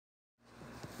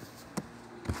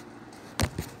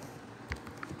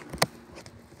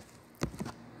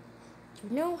You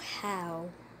know how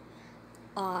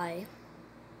I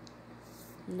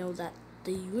know that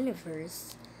the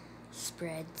universe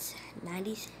spreads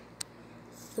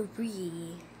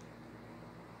 93.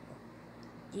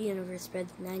 The universe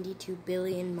spreads 92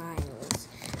 billion miles.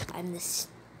 I'm the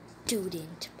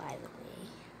student, by the way.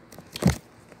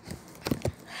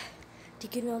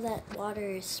 Did you know that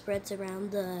water spreads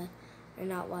around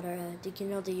did you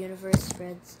know the universe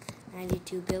spreads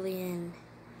 92 billion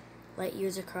light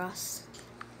years across?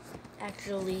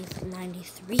 Actually,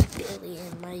 93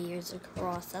 billion light years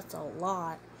across. That's a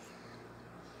lot.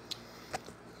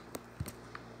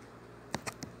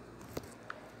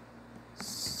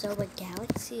 So a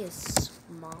galaxy is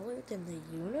smaller than the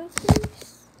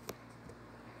universe?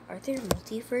 Are there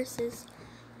multiverses?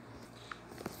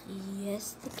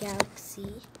 Yes,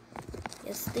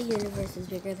 the universe is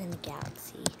bigger than the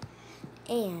galaxy.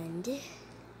 And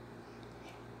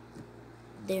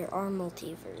there are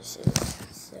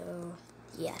multiverses. So,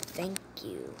 yeah, thank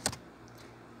you.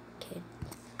 Okay.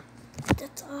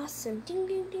 That's awesome. Ding,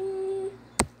 ding, ding.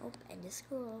 Oh, end of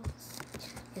school.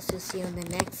 Guess we'll see you in the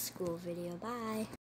next school video. Bye.